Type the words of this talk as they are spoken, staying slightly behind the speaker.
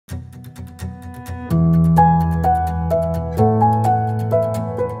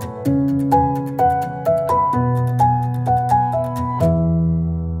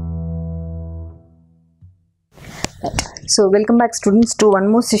So welcome back students to one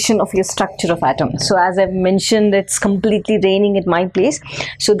more session of your structure of atom. So as I've mentioned, it's completely raining at my place,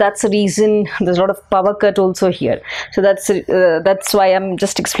 so that's the reason there's a lot of power cut also here. So that's why I'm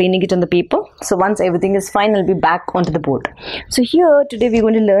just explaining it on the paper. So once everything is fine, I'll be back onto the board. So here today we're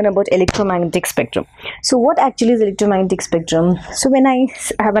going to learn about electromagnetic spectrum. So what actually is electromagnetic spectrum? So when I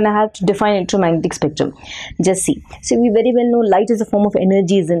have to define electromagnetic spectrum, just see. So we very well know light is a form of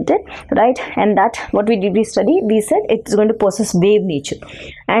energy, isn't it? Right? And that what we did study, we said it's going to possess wave nature,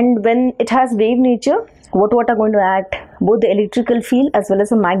 and when it has wave nature, what are going to act? Both the electrical field as well as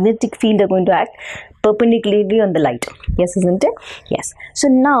the magnetic field are going to act perpendicularly on the light. Yes, isn't it? Yes. So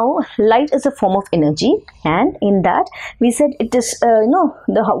now light is a form of energy, and in that we said it is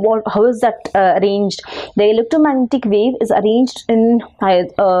how is that arranged? The electromagnetic wave is arranged in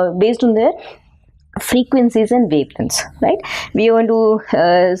based on the frequencies and wavelengths, right? We are going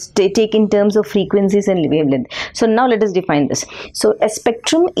to take in terms of frequencies and wavelength. So now let us define this. So a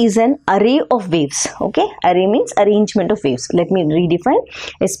spectrum is an array of waves. Okay, array means arrangement of waves. Let me redefine.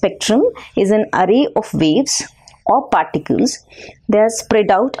 A spectrum is an array of waves or particles. They are spread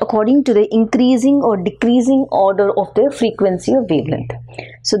out according to the increasing or decreasing order of their frequency or wavelength.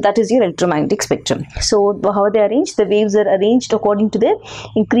 So that is your electromagnetic spectrum. So how are they arranged? The waves are arranged according to their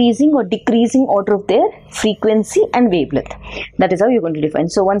increasing or decreasing order of their frequency and wavelength. That is how you're going to define.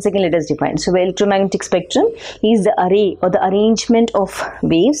 So once again, let us define. So electromagnetic spectrum is the array or the arrangement of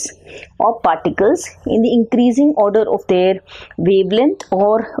waves or particles in the increasing order of their wavelength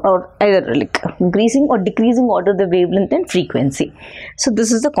or either like increasing or decreasing order of the wavelength and frequency. So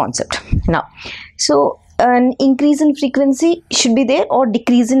this is the concept. Now, so an increase in frequency should be there or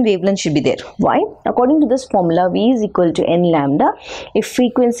decrease in wavelength should be there. Why? According to this formula, V is equal to N lambda. If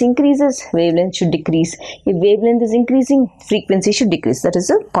frequency increases, wavelength should decrease. If wavelength is increasing, frequency should decrease. That is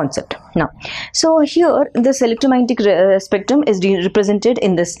the concept. Now, so here this electromagnetic spectrum is represented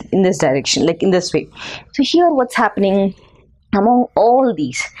in this direction, like in this way. So here what's happening? Among all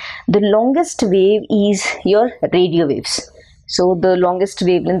these, the longest wave is your radio waves. So the longest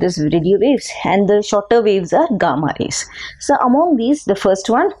wavelength is radio waves and the shorter waves are gamma rays. So among these, the first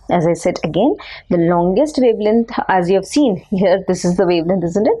one, as I said again, the longest wavelength, as you have seen here, this is the wavelength,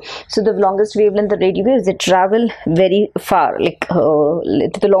 isn't it? So the longest wavelength, the radio waves, they travel very far, like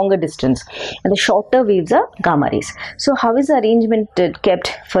to the longer distance, and the shorter waves are gamma rays. So how is the arrangement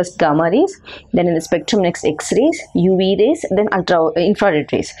kept? First gamma rays, then in the spectrum next X-rays, UV rays, then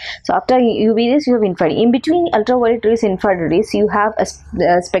infrared rays. So after UV rays, you have infrared. In between ultraviolet rays, infrared rays, you have a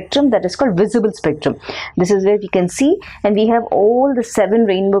spectrum that is called visible spectrum. This is where we can see, and we have all the 7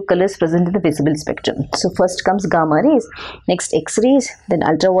 rainbow colors present in the visible spectrum. So first comes gamma rays, next X-rays, then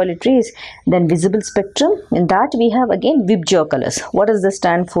ultraviolet rays, then visible spectrum. In that we have again VIBGYOR colors. What does this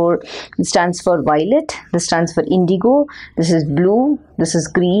stand for? It stands for violet, this stands for indigo, this is blue, this is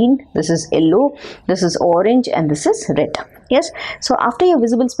green, this is yellow, this is orange, and this is red. Yes. So after your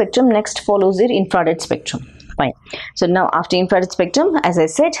visible spectrum, next follows your infrared spectrum. Fine. So now after infrared spectrum, as I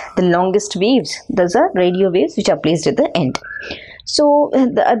said, the longest waves, those are radio waves which are placed at the end. So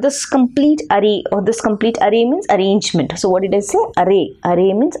this complete array, or this complete array means arrangement. So what did I say?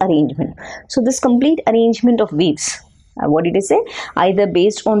 Array means arrangement. So this complete arrangement of waves, what did I say? Either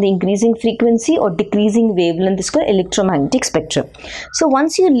based on the increasing frequency or decreasing wavelength is called electromagnetic spectrum. So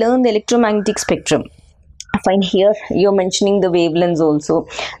once you learn the electromagnetic spectrum, fine, here you're mentioning the wavelengths also,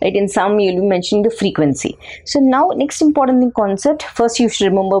 right? In some you'll be mentioning the frequency. So now next important concept, first you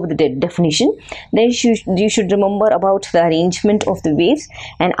should remember the definition, then you should remember about the arrangement of the waves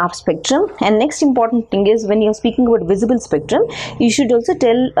and up spectrum, and next important thing is when you're speaking about visible spectrum, you should also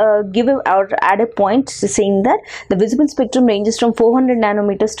add a point saying that the visible spectrum ranges from 400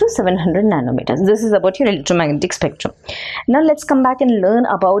 nanometers to 700 nanometers. This is about your electromagnetic spectrum. Now let's come back and learn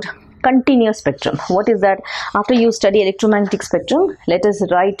about continuous spectrum. What is that? After you study electromagnetic spectrum, let us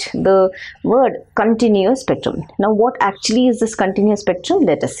write the word continuous spectrum. Now what actually is this continuous spectrum?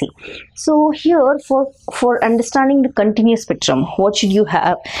 Let us see. So here for understanding the continuous spectrum, what should you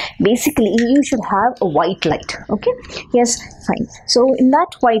have? Basically you should have a white light. Okay, yes, fine. So in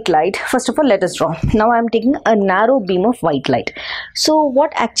that white light, first of all let us draw. Now I am taking a narrow beam of white light. So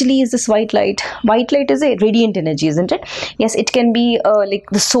what actually is this white light? White light is a radiant energy, isn't it? Yes, it can be like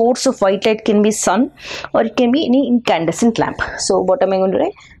the source of white light can be sun, or it can be any incandescent lamp. So what am I going to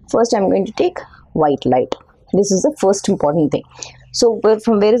write? First I am going to take white light. This is the first important thing. So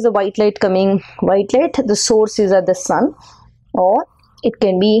from where is the white light coming? White light, the source is at the sun, or it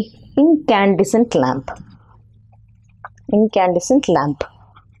can be incandescent lamp. Incandescent lamp.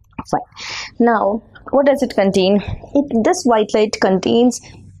 Fine. Now what does it contain? This white light contains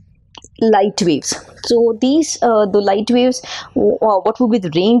light waves. So these the light waves, what would be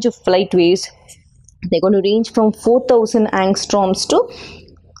the range of light waves? They're going to range from 4000 angstroms to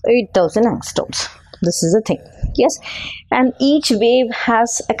 8000 angstroms. This is the thing. Yes, and each wave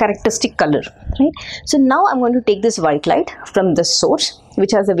has a characteristic color, right? So now I'm going to take this white light from this source,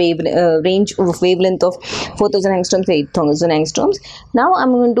 which has a wave range of wavelength of 4000 angstroms to 8000 angstroms. Now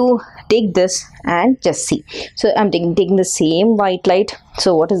I'm going to take this and just see. So I'm taking the same white light.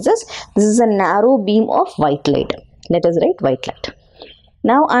 So what is this? This is a narrow beam of white light. Let us write white light.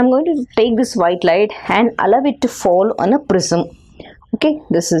 Now I'm going to take this white light and allow it to fall on a prism. Okay,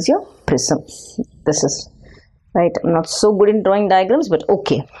 this is your prism. This is right. I'm not so good in drawing diagrams, but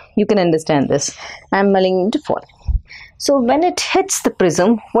okay, you can understand this. I'm allowing it to fall. So when it hits the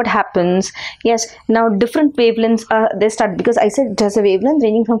prism, what happens? Yes, now different wavelengths they start, because I said it has a wavelength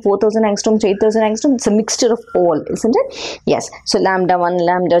ranging from 4000 angstroms to 8000 angstroms. It's a mixture of all, isn't it? Yes. So lambda 1,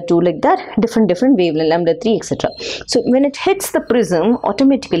 lambda 2, like that, different wavelength, lambda 3, etc. So when it hits the prism,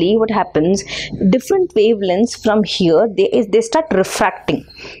 automatically what happens? Different wavelengths from here, they start refracting,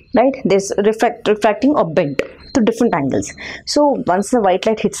 right? There's refracting or bent to different angles. So once the white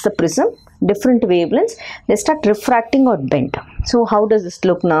light hits the prism, different wavelengths, they start refracting or bent. So how does this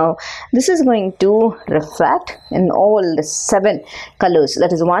look now? This is going to refract in all the 7 colors.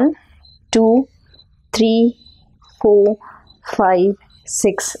 That is 1, 2, 3, 4, 5,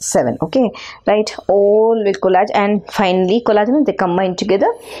 6, 7. Okay, right? All will collage, and finally collagen, they combine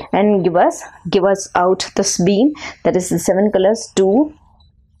together and give us out this beam. That is the 7 colors. 2,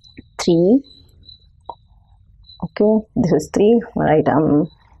 3. Okay, this is 3. Right.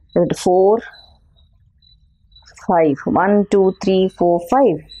 4, 5. 1, 2, 3, 4, 5,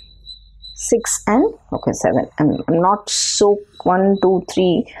 6, and okay, 7. I'm not so 1, 2,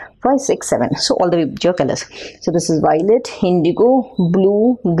 3, 5, 6, 7. So all the way your colors. So this is violet, indigo,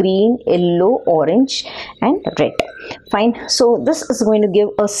 blue, green, yellow, orange, and red. Fine. So this is going to give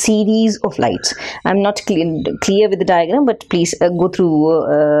a series of lights. I'm not clear with the diagram, but please go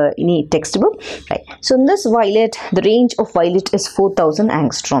through any textbook. Right. So in this violet, the range of violet is 4000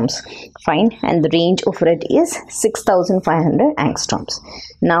 angstroms. Fine. And the range of red is 6500 angstroms.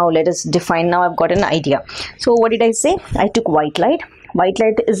 Now let us define. Now I've got an idea. So what did I say? I took white light. White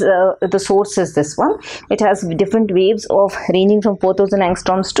light is the source is this one. It has different waves of ranging from 4000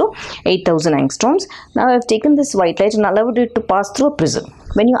 angstroms to 8000 angstroms. Now I've taken this white light and allowed it to pass through a prism.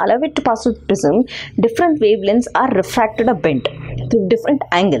 When you allow it to pass through the prism, different wavelengths are refracted or bent to different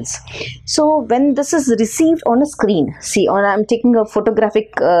angles. So when this is received on a screen, see, or I'm taking a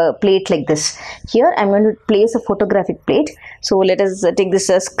photographic plate like this. Here I'm going to place a photographic plate. So let us take this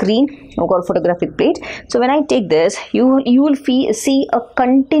screen or photographic plate. So when I take this, you will see a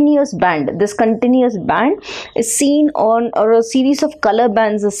continuous band. This continuous band is seen on, or a series of color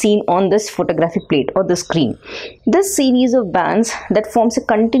bands is seen on this photographic plate or the screen. This series of bands that forms a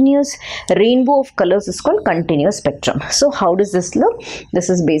continuous rainbow of colors is called continuous spectrum. So how does this look?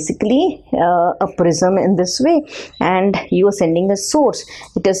 This is basically a prism in this way, and you are sending a source.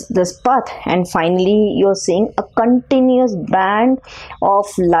 It is this path, and finally you are seeing a continuous band of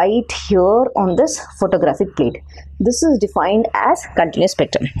light here on this photographic plate. This is defined as continuous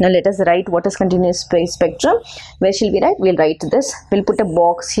spectrum. Now let us write what is continuous spectrum. Where shall we write? We'll write this. We'll put a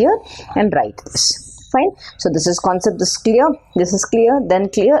box here and write this. Fine. So this is concept, this is clear, this is clear, then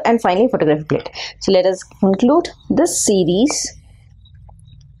clear, and finally photographic plate. So let us conclude this series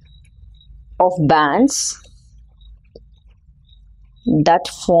of bands that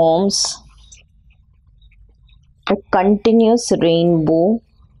forms a continuous rainbow,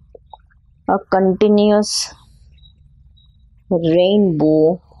 of colors.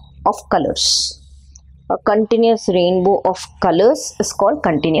 A continuous rainbow of colors is called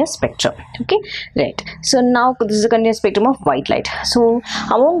continuous spectrum. Okay, right. So now this is a continuous spectrum of white light. So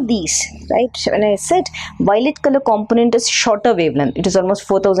among these, right, when I said violet color component is shorter wavelength, it is almost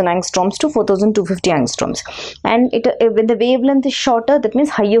 4000 angstroms to 4250 angstroms, and when the wavelength is shorter, that means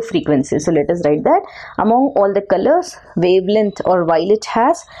higher frequency. So let us write that among all the colors, wavelength or violet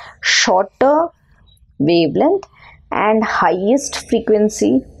has shorter wavelength and highest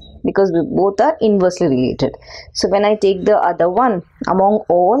frequency, because we both are inversely related. So when I take the other one among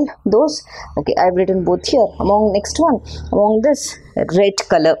all those, okay, I've written both here. Among next one, among this red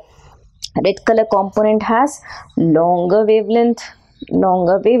color component has longer wavelength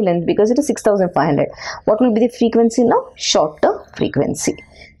because it is 6500. What will be the frequency now? Shorter frequency.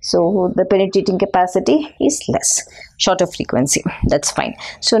 So the penetrating capacity is less. shorter frequency. That's fine.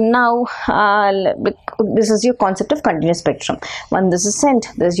 So now this is your concept of continuous spectrum. When this is sent,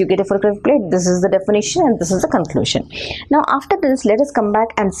 this you get a photographic plate, this is the definition and this is the conclusion. Now after this, let us come back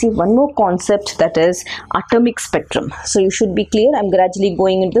and see one more concept, that is atomic spectrum. So you should be clear, I'm gradually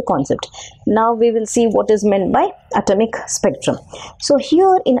going into the concept. Now we will see what is meant by atomic spectrum. So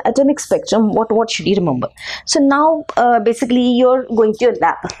here in atomic spectrum, what should you remember? So now basically you're going to your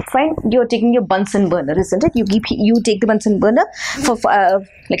lab, fine, you're taking your Bunsen burner, isn't it? You take the Bunsen burner for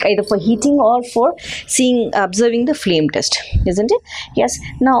like either for heating or for observing the flame test, isn't it? Yes.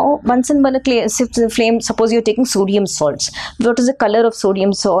 Now Bunsen burner flame, suppose you're taking sodium salts. What is the color of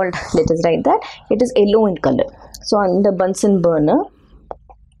sodium salt? Let us write that. It is yellow in color. So on the Bunsen burner,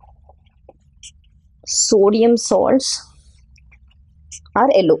 sodium salts are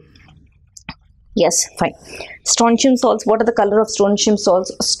yellow. Yes, fine. Strontium salts, what are the color of strontium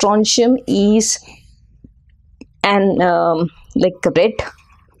salts? Strontium is like red.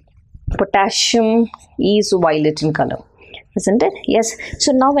 Potassium is violet in color, isn't it? Yes.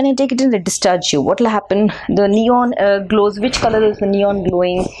 So now when I take it in the discharge tube, what will happen? The neon glows. Which color is the neon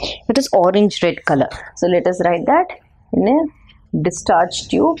glowing? It is orange red color. So let us write that in a discharge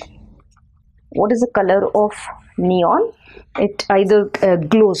tube. What is the color of neon? It either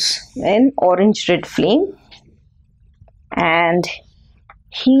glows in orange red flame and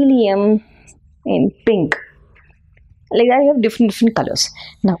helium in pink. Like I have different colors.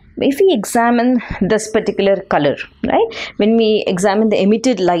 Now if we examine this particular color, right, when we examine the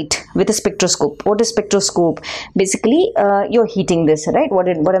emitted light with a spectroscope, what is spectroscope? Basically you're heating this, right? What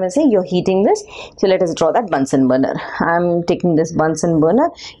am I saying? You're heating this. So let us draw that Bunsen burner. I'm taking this Bunsen burner,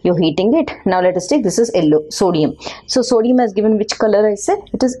 you're heating it. Now let us take, this is yellow, sodium. So sodium has given which color? I said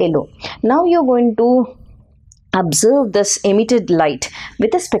it is yellow. Now you're going to observe this emitted light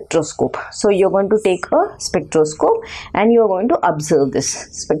with a spectroscope. So you're going to take a spectroscope and you're going to observe this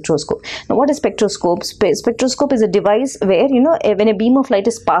spectroscope. Now what is spectroscope? Spectroscope is a device where, you know, when a beam of light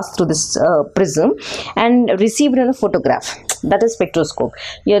is passed through this prism and received in a photograph, that is spectroscope.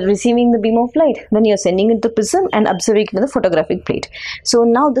 You're receiving the beam of light, then you're sending it to the prism and observing it in the photographic plate. So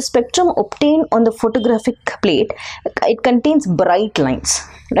now the spectrum obtained on the photographic plate, it contains bright lines,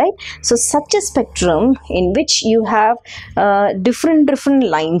 right? So such a spectrum in which you have different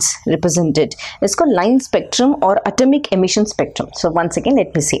lines represented is called line spectrum or atomic emission spectrum. So once again,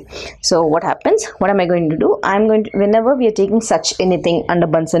 let me see. So what happens? What am I going to do? I'm going to, whenever we are taking such anything under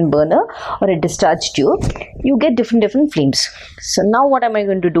Bunsen burner or a discharge tube, you get different flames. So now what am I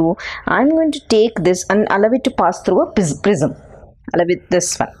going to do? I'm going to take this and allow it to pass through a prism. Allow it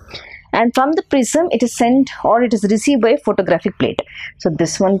this one. And from the prism it is sent or it is received by a photographic plate. So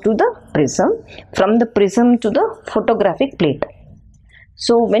this one to the prism, from the prism to the photographic plate.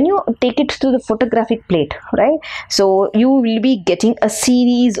 So when you take it to the photographic plate, right, so you will be getting a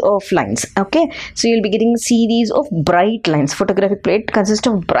series of lines. Okay, so you'll be getting a series of bright lines. Photographic plate consists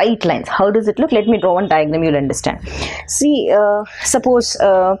of bright lines. How does it look? Let me draw one diagram, you'll understand. See, suppose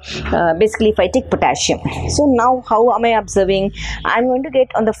basically if I take potassium, so now how am I observing? I'm going to get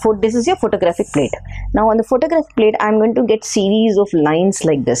on the this is your photographic plate. Now on the photographic plate I'm going to get series of lines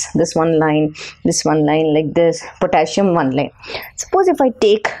like this one line, like this, potassium one line. Suppose if I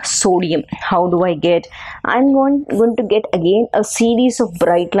take sodium, how do I get? I'm going to get again a series of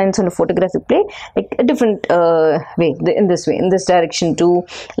bright lines on a photographic plate, like a different way, in this way, in this direction too,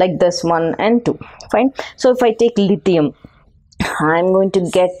 like this one and two. Fine. So if I take lithium, I'm going to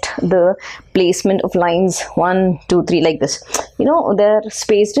get the placement of lines 1, 2, 3 like this. You know, they're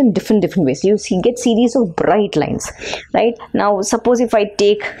spaced in different ways. You see, get series of bright lines, right? Now suppose if I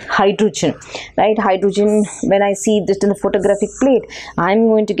take hydrogen, right, hydrogen, when I see this in the photographic plate, I'm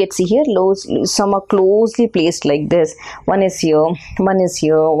going to get, see here, some are closely placed like this. One is here, one is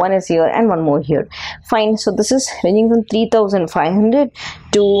here, one is here, and one more here. Fine. So this is ranging from 3500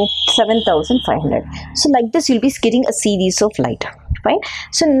 to 7500. So like this you'll be getting a series of light. Fine.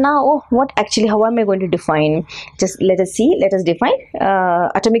 So now what actually, how am I going to define? Just let us see, let us define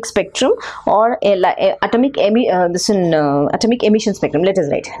atomic spectrum or atomic emission spectrum. Let us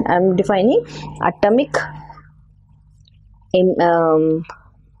write. I'm defining atomic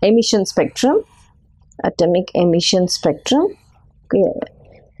emission spectrum. Atomic emission spectrum. Okay.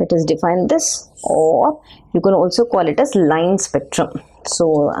 Let us define this, or you can also call it as line spectrum.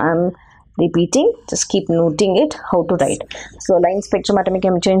 So I'm repeating, just keep noting it how to write. So line spectrum, atomic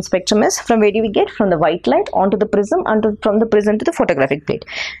emission spectrum is from where do we get? From the white light onto the prism, from the prism to the photographic plate.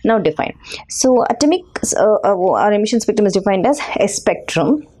 Now define. So atomic our emission spectrum is defined as a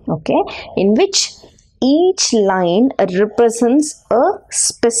spectrum, okay, in which each line represents a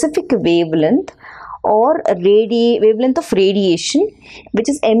specific wavelength or wavelength of radiation which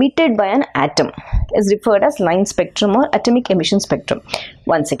is emitted by an atom is referred as line spectrum or atomic emission spectrum.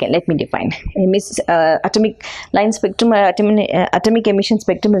 Once again, let me define. Atomic line spectrum or atomic emission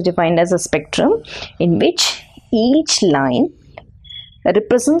spectrum is defined as a spectrum in which each line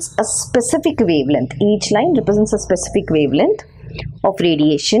represents a specific wavelength. Each line represents a specific wavelength of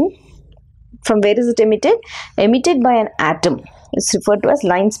radiation. From where is it emitted? Emitted by an atom. It's referred to as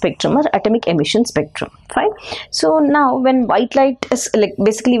line spectrum or atomic emission spectrum. Fine. So now when white light is, like,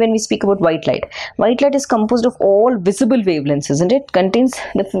 basically when we speak about white light is composed of all visible wavelengths, isn't it? Contains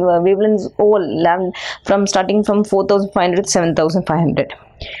the wavelengths all from starting from 4500 to 7500.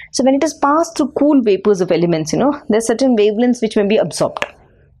 So when it is passed through cool vapors of elements, there are certain wavelengths which may be absorbed.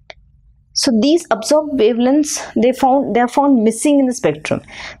 So these absorbed wavelengths, they are found missing in the spectrum.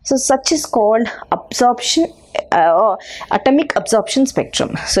 So such is called atomic absorption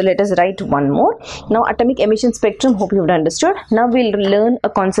spectrum. So let us write one more. Now atomic emission spectrum, hope you have understood. Now we'll learn a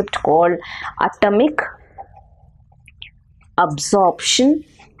concept called atomic absorption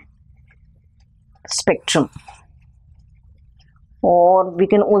spectrum, or we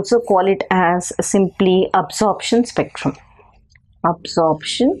can also call it as simply absorption spectrum.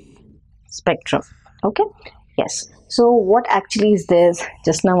 Absorption spectrum. Okay. Yes. So what actually is this?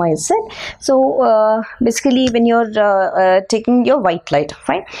 Just now I said. So basically when you're taking your white light,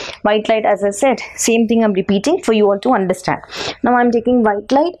 fine. White light, as I said, same thing I'm repeating for you all to understand. Now I'm taking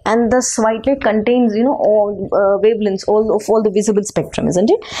white light, and this white light contains, all wavelengths, all the visible spectrum, isn't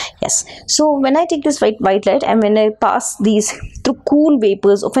it? Yes. So when I take this white light and when I pass these through cool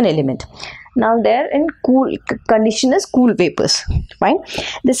vapors of an element. Now they're in cool condition as cool vapors, fine.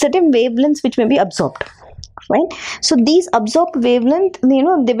 There's certain wavelengths which may be absorbed. Right. So these absorbed wavelength, they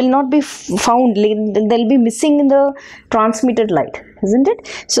will not be found, they'll be missing in the transmitted light, isn't it?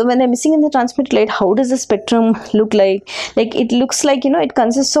 So when they're missing in the transmitted light, how does the spectrum look like? Like it looks like, it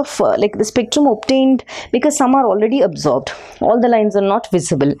consists of like the spectrum obtained, because some are already absorbed. All the lines are not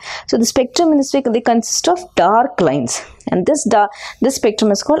visible. So the spectrum in this way, they consist of dark lines. And this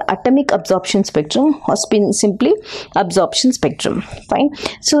spectrum is called atomic absorption spectrum, or simply absorption spectrum. Fine.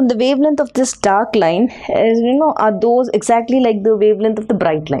 So the wavelength of this dark line is, are those exactly like the wavelength of the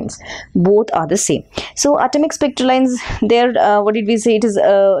bright lines. Both are the same. So atomic spectral lines, there, what did we say? It is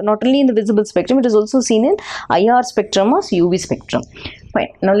not only in the visible spectrum, it is also seen in IR spectrum or UV spectrum.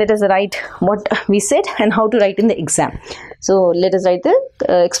 Fine. Now let us write what we said and how to write in the exam. So let us write the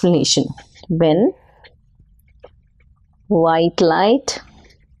explanation. When white light,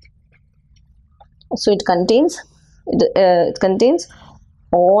 so it contains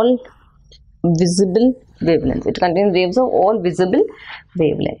all visible wavelengths. It contains waves of all visible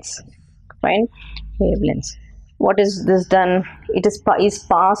wavelengths. Fine. Wavelengths. What is this done? It is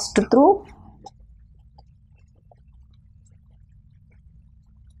passed through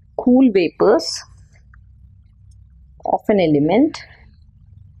cool vapors of an element.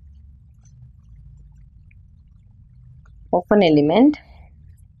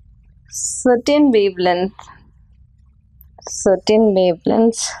 Certain wavelengths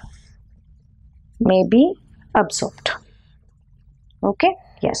may be absorbed. Okay.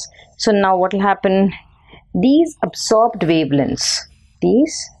 Yes. So now what will happen? These absorbed wavelengths,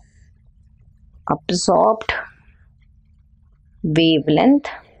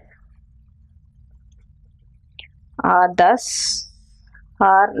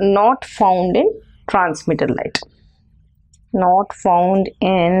 are not found in transmitted light. Not found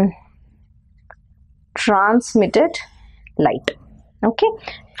in transmitted light. Okay.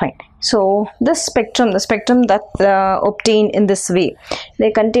 Fine. So the spectrum that obtained in this way,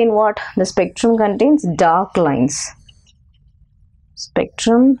 they contain what? The spectrum contains dark lines.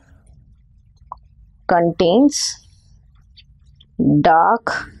 Spectrum contains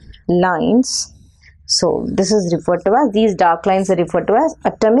dark lines. So this is referred to as, these dark lines are referred to as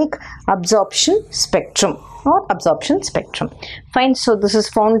atomic absorption spectrum or absorption spectrum. Fine. So this is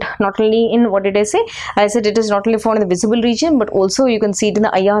found not only in, what did I say? I said it is not only found in the visible region, but also you can see it in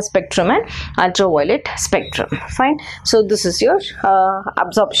the IR spectrum and ultraviolet spectrum. Fine. So this is your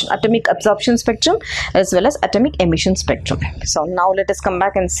atomic absorption spectrum as well as atomic emission spectrum. So now let us come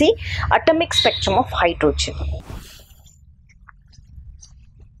back and see atomic spectrum of hydrogen.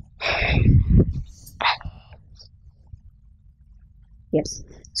 Yes.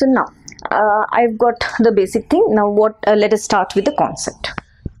 So now I've got the basic thing. Now let us start with the concept.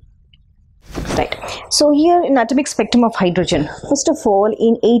 Right. So here in atomic spectrum of hydrogen, first of all,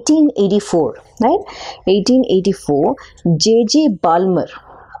 in 1884, right? 1884, J.J. Balmer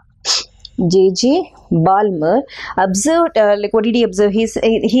J.J. Balmer observed, like what did he observe?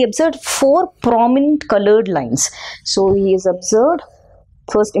 He observed 4 prominent colored lines. So he has observed,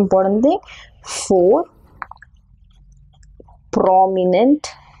 first important thing, 4 prominent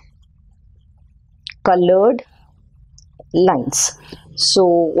colored lines. So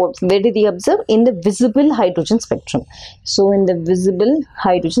where did he observe? In the visible hydrogen spectrum. So in the visible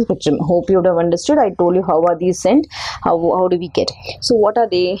hydrogen spectrum, hope you would have understood. I told you how are these sent, how do we get. So what are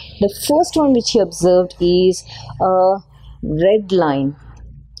they? The first one which he observed is a red line.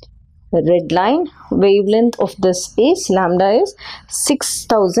 The red line, wavelength of this is, lambda is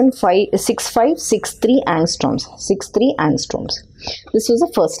 6563 angstroms. 63 angstroms. This was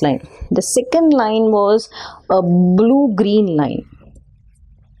the first line. The second line was a blue-green line.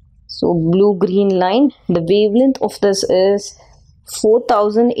 So blue-green line, the wavelength of this is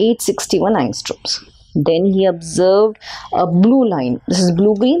 4861 angstroms. Then he observed a blue line. This is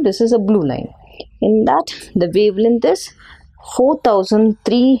blue-green, this is a blue line. In that, the wavelength is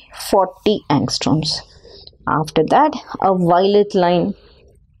 4340 angstroms. After that, a violet line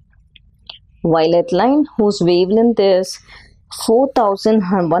whose wavelength is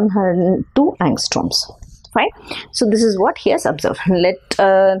 4102 angstroms. Fine. So this is what he has observed.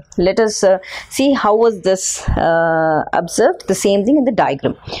 Let us see how was this observed. The same thing in the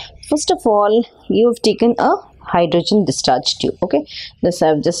diagram. First of all, you have taken a hydrogen discharge tube. Okay, this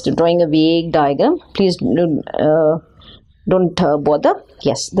I'm just drawing a vague diagram. Please don't bother.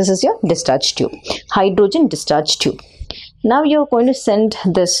 Yes, this is your discharge tube, hydrogen discharge tube. Now you're going to send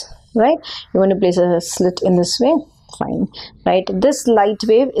this, right? You're going to place a slit in this way. Fine, right? This light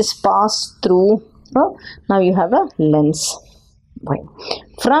wave is passed through. Now you have a lens. Fine.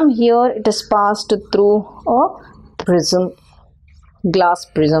 From here it is passed through a prism, glass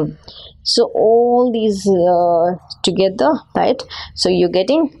prism. So all these together, right? So you're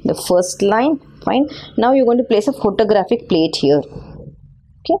getting the first line. Fine. Now you're going to place a photographic plate here.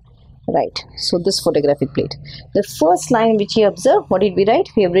 Okay, right. So this photographic plate. The first line which you observe, what did we write?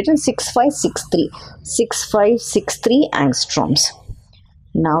 We have written 6563 angstroms.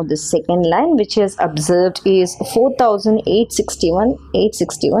 Now the second line which is observed is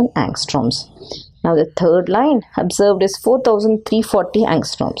 4861 angstroms. Now the third line observed is 4340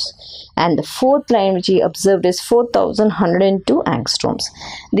 angstroms. And the fourth line which he observed is 4102 angstroms.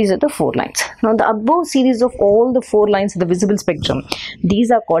 These are the 4 lines. Now the above series of all the 4 lines of the visible spectrum,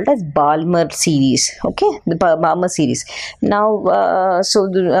 these are called as Balmer series. Okay, the Balmer series. Now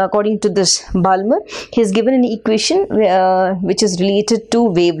according to this Balmer, he has given an equation which is related to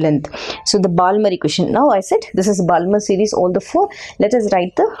wavelength. So the Balmer equation. Now I said this is Balmer series, all the 4. Let us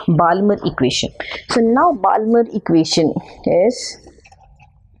write the Balmer equation. So now Balmer equation is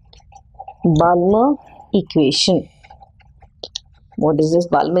Balmer equation. What is this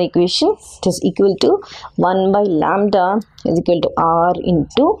Balmer equation? It is equal to 1 by lambda is equal to R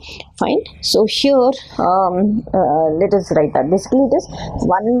into, fine. So here let us write that. Basically it is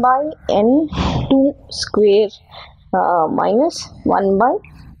 1 by N2 square minus 1 by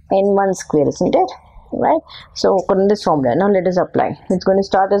N1 square, isn't it? Right. So according to this formula, now let us apply. It's going to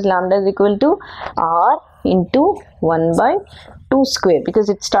start as lambda is equal to R into 1 by 2 square, because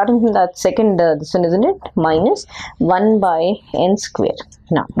it's starting from that second this one, isn't it? Minus 1 by n square.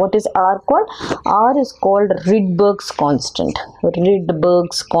 Now what is R called? R is called Rydberg's constant.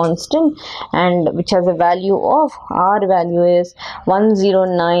 Rydberg's constant, and which has a value of, R value is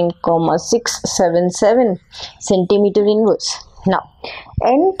 109,677 centimeter inverse. Now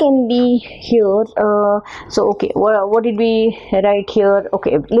n can be here, so okay, what did we write here?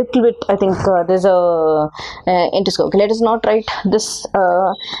 Okay, little bit, I think there's a interscore. Okay, let us not write this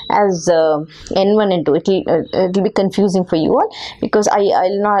as n1 and 2. It'll be confusing for you all, because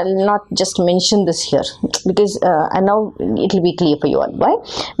I'll not just mention this here, because and now it will be clear for you all. Why?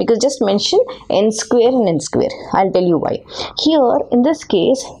 Because just mention n square and n square. I'll tell you why. Here in this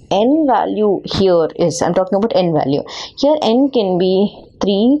case, n value here is, I'm talking about n value here, n can be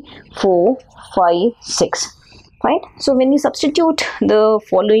 3, 4, 5, 6. Fine. So when you substitute the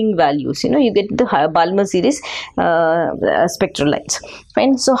following values, you get the Balmer series spectral lines.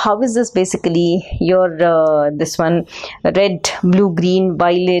 Fine. So how is this basically your this one, red, blue, green,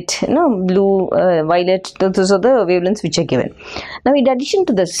 violet, blue, violet, those are the wavelengths which are given. Now in addition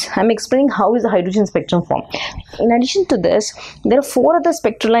to this, I'm explaining how is the hydrogen spectrum formed. In addition to this, there are 4 other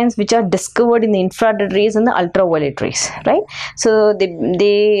spectral lines which are discovered in the infrared rays and the ultraviolet rays, right? So there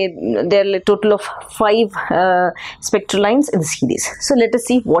are a total of 5 spectral lines in the series. So let us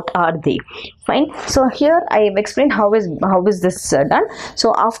see what are they. Fine. So here I have explained how is this done.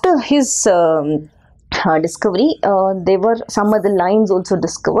 So after his discovery, there were some other lines also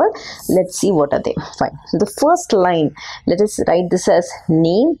discovered. Let's see what are they. Fine. So the first line, let us write this as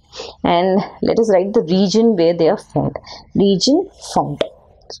name, and let us write the region where they are found. Region found.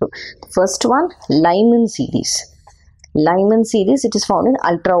 So the first one, Lyman series. Lyman series, it is found in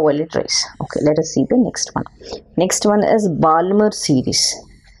ultraviolet rays. Okay, let us see the next one. Next one is Balmer series.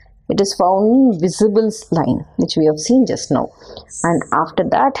 It is found in visible line, which we have seen just now. And after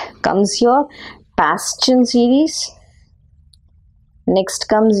that comes your Paston series. Next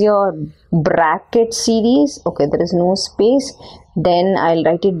comes your bracket series. Okay, there is no space. Then I'll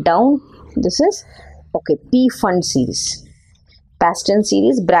write it down. This is, okay, P-Fund series. Paston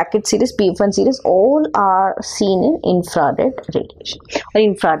series, bracket series, P-Fund series, all are seen in infrared radiation or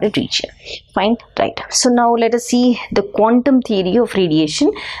infrared region. Fine, right. So now let us see the quantum theory of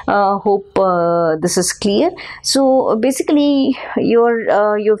radiation. Hope this is clear. So basically,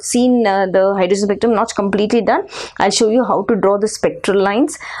 you've seen the hydrogen spectrum, not completely done. I'll show you how to draw the spectral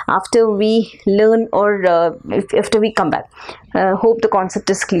lines after we learn, or after we come back. Hope the concept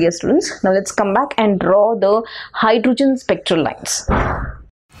is clear, students. Now let's come back and draw the hydrogen spectral lines.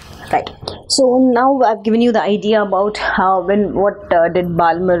 Right. So now I've given you the idea about how, what did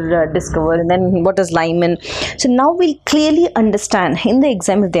Balmer discover, and then what is Lyman. So now we'll clearly understand. In the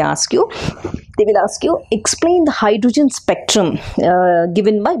exam, if they ask you, they will ask you, explain the hydrogen spectrum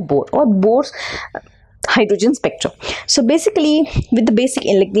given by Bohr, or Bohr's hydrogen spectrum. So basically, with the basic,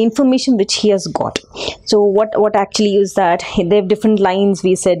 like the information which he has got. So what actually is that they have different lines.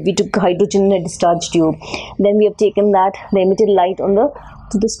 We said we took hydrogen in a discharge tube, then we have taken that, the emitted light on the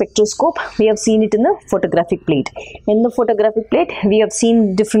spectroscope, we have seen it in the photographic plate. In the photographic plate, we have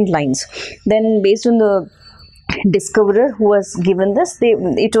seen different lines. Then based on the discoverer who was given this,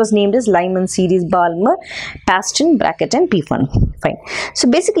 it was named as Lyman series, Balmer, Paston, bracket, and P-Fund. Fine. So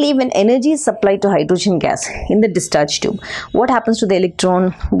basically, when energy is supplied to hydrogen gas in the discharge tube, what happens to the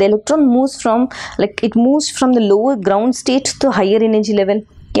electron? The electron moves from, it moves from the lower ground state to higher energy level.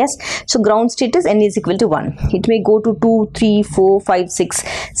 Yes, so ground state is n is equal to 1. It may go to 2, 3, 4, 5, 6,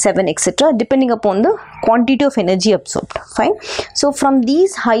 7, etc. depending upon the quantity of energy absorbed. Fine. So from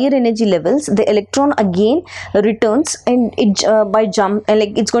these higher energy levels, the electron again returns, and it by jump,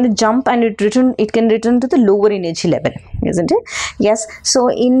 it's going to jump, and it can return to the lower energy level, isn't it? Yes. So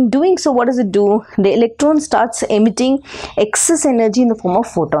in doing so, what does it do? The electron starts emitting excess energy in the form of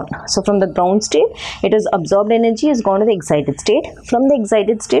photon. So from the ground state, it has absorbed energy, has gone to the excited state. From the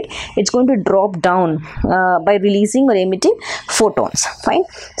excited state, it's going to drop down by releasing or emitting photons. Fine.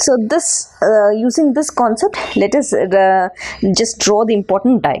 So this using this concept, let us just draw the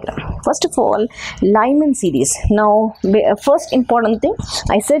important diagram. First of all, Lyman series. Now, first important thing,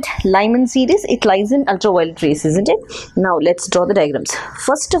 I said Lyman series, it lies in ultraviolet rays, isn't it? Now let's draw the diagrams.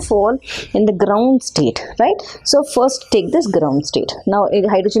 First of all, in the ground state, right? So first take this ground state. Now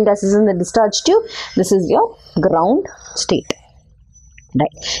hydrogen gas is in the discharge tube. This is your ground state.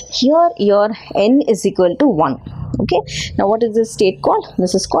 Right. Here your n is equal to 1. Okay. Now what is this state called?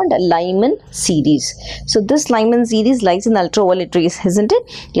 This is called a Lyman series. So this Lyman series lies in ultraviolet rays, isn't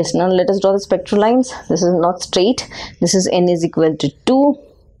it? Yes. Now let us draw the spectral lines. This is not straight. This is n is equal to 2.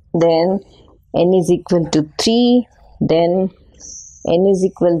 Then n is equal to 3. Then n is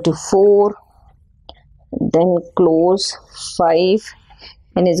equal to 4. Then close 5.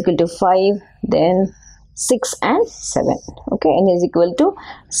 N is equal to 5. Then 6 and 7. Okay, n is equal to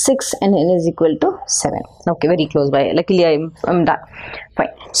 6 and n is equal to 7. Okay, very close by. Luckily, I'm done. Fine.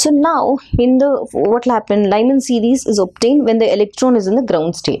 So now, in the what will happen? Lyman series is obtained when the electron is in the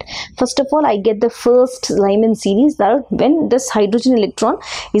ground state. First of all, I get the first Lyman series that when this hydrogen electron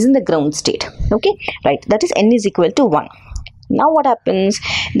is in the ground state. Okay, right. That is n is equal to 1. Now what happens?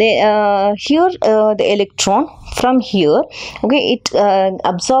 The electron from here, okay, it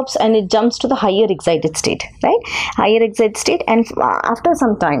absorbs and it jumps to the higher excited state, right? Higher excited state, and after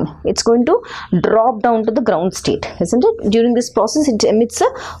some time, it's going to drop down to the ground state, isn't it? During this process, it emits a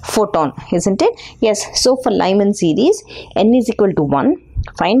photon, isn't it? Yes. So for Lyman series, n is equal to 1.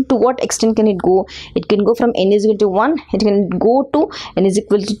 Fine. To what extent can it go? It can go from n is equal to 1. It can go to n is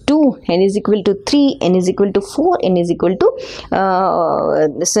equal to 2, n is equal to 3, n is equal to 4, n is equal to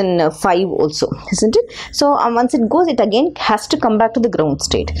 5 also, isn't it? So once it goes, it again has to come back to the ground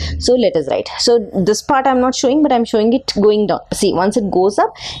state. So let us write. So this part I'm not showing, but I'm showing it going down. See, once it goes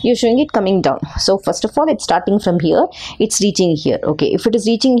up, you're showing it coming down. So first of all, it's starting from here. It's reaching here. Okay. If it is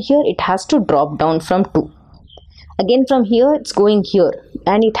reaching here, it has to drop down from 2. Again from here, it's going here,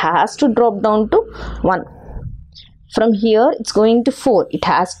 and it has to drop down to 1. From here, it's going to 4. It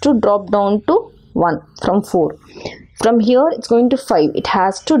has to drop down to 1 from 4. From here, it's going to 5. It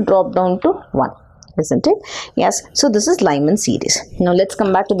has to drop down to 1. isn't it? Yes. So this is Lyman series. Now let's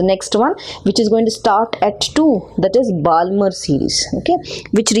come back to the next one, which is going to start at 2. That is Balmer series. Okay.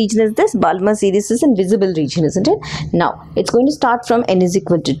 Which region is this? Balmer series is in visible region, isn't it? Now it's going to start from n is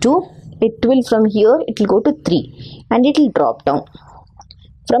equal to 2. It will, from here it will go to 3 and it will drop down.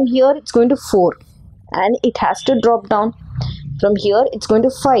 From here it's going to 4 and it has to drop down. From here it's going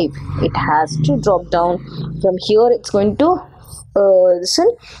to 5. It has to drop down. From here it's going to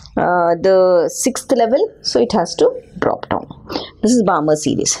the 6th level, so it has to drop down. This is Balmer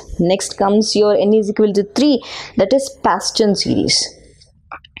series. Next comes your n is equal to 3. That is Paston series.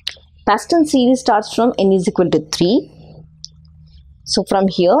 Paston series starts from n is equal to 3. So from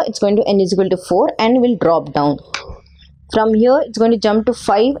here it's going to n is equal to 4 and will drop down. From here it's going to jump to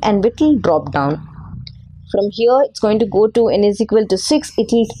 5 and it will drop down. From here it's going to go to n is equal to 6. It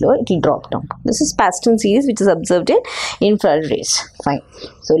will drop down. This is Paston series, which is observed in infrared rays. Fine.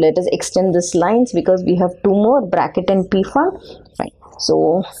 So let us extend these lines because we have 2 more, bracket and p-fund. Fine.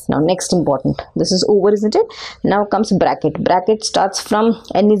 So now next important. This is over, isn't it? Now comes bracket. Bracket starts from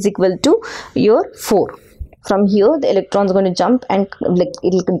n is equal to your 4. From here the electron is going to jump and it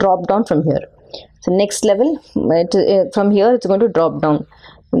will drop down from here. So next level, from here it's going to drop down.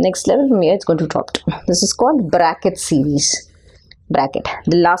 Next level, from here it's going to drop down. This is called bracket series. Bracket.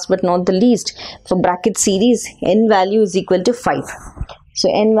 The last but not the least, for bracket series, n value is equal to 5. So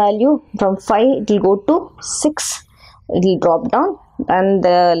n value from 5 it will go to 6. It will drop down, and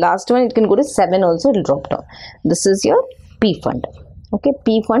the last one it can go to 7 also. It will drop down. This is your p-fund. Okay,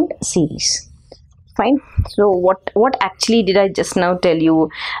 p-fund series. Fine. So what actually did I just now tell you?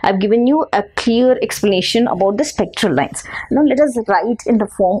 I've given you a clear explanation about the spectral lines. Now let us write in the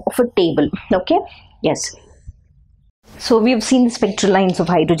form of a table. Okay. Yes. So we have seen the spectral lines of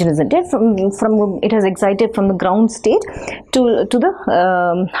hydrogen, isn't it? From it has excited from the ground state to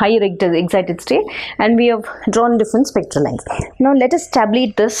the higher excited state, and we have drawn different spectral lines. Now let us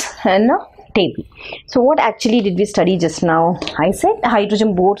tabulate this in a table. So what actually did we study just now? I said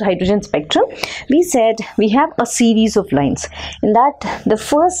hydrogen, both hydrogen spectrum. We said we have a series of lines. In that, the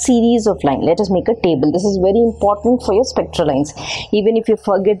first series of line, let us make a table. This is very important for your spectral lines. Even if you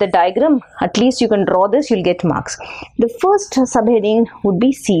forget the diagram, at least you can draw this, you'll get marks. The first subheading would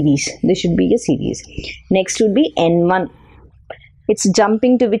be series. This should be a series. Next would be N1. It's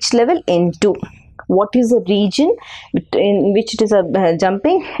jumping to which level? N2. What is the region in which it is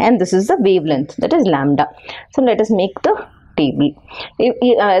jumping, and this is the wavelength, that is lambda. So let us make the table.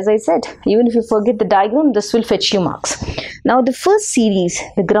 As I said, even if you forget the diagram, this will fetch you marks. Now the first series,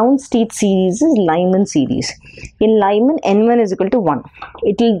 the ground state series, is Lyman series. In Lyman, N1 is equal to 1.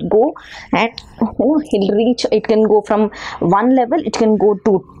 It will go and it'll reach, it can go from 1 level, it can go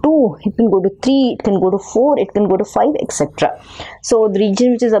to 2, it can go to 3, it can go to 4, it can go to 5, etc. So the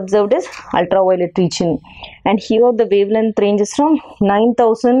region which is observed is ultraviolet region, and here the wavelength ranges from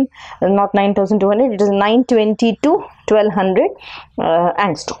 9000, not 9200, it is 920 to 1200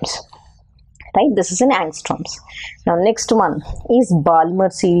 angstroms. Right, this is in angstroms. Now next one is Balmer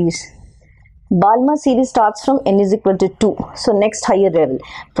series. Balmer series starts from n is equal to 2. So next higher level,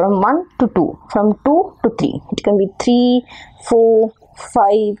 from 1 to 2, from 2 to 3. It can be 3, 4,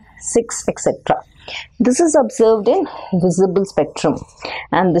 5, 6, etc. This is observed in visible spectrum,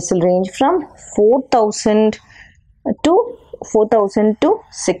 and this will range from 4000 to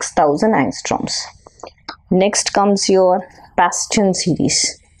 6000 angstroms. Next comes your Paston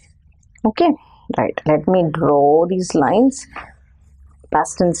series. Okay, right, let me draw these lines.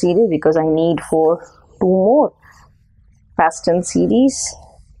 Paston series, because I need for 2 more. Paston series,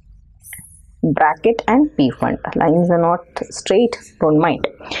 bracket and p-fund. Lines are not straight, don't mind.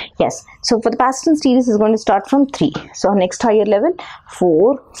 Yes, so for the Paston series is going to start from 3. So next higher level,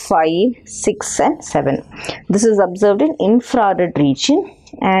 4, 5, 6 and 7. This is observed in infrared region,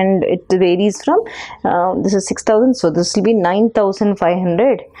 and it varies from this is 6000, so this will be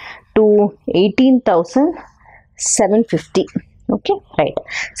 9500 to 18750. Okay, right.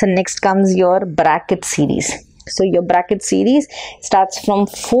 So next comes your bracket series. So your bracket series starts from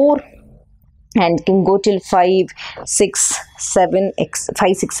 4 and can go till 5, 6, 7,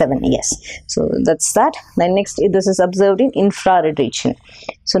 5, 6, 7. Yes, so that's that. Then next, this is observed in infrared region.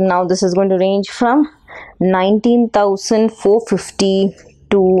 So now this is going to range from 19,450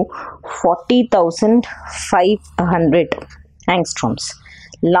 to 40,500 angstroms.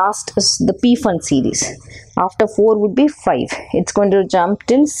 Last is the p-fund series. After 4 would be 5. It's going to jump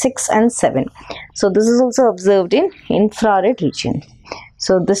till 6 and 7. So this is also observed in infrared region.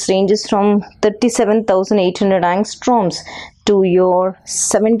 So this ranges from 37,800 angstroms to your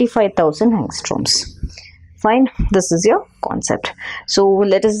 75,000 angstroms. Fine. This is your concept. So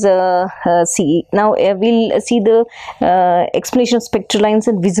let us see now. We'll see the explanation of spectral lines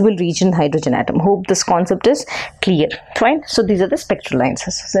and visible region hydrogen atom. Hope this concept is clear. Fine. So these are the spectral lines.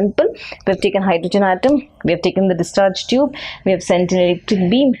 So simple. We have taken hydrogen atom, we have taken the discharge tube, we have sent an electric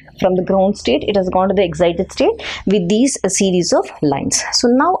beam from the ground state, it has gone to the excited state with these a series of lines. So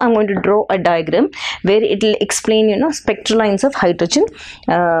now I'm going to draw a diagram where it will explain, you know, spectral lines of hydrogen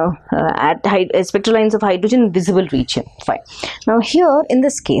spectral lines of hydrogen visible region. Fine. Now here in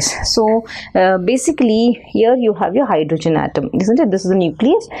this case, so basically here you have your hydrogen atom, isn't it? This is the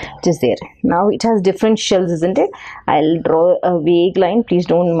nucleus which is there. Now it has different shells, isn't it? I'll draw a vague line, please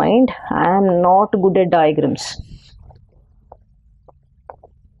don't mind. I am not good at diagrams.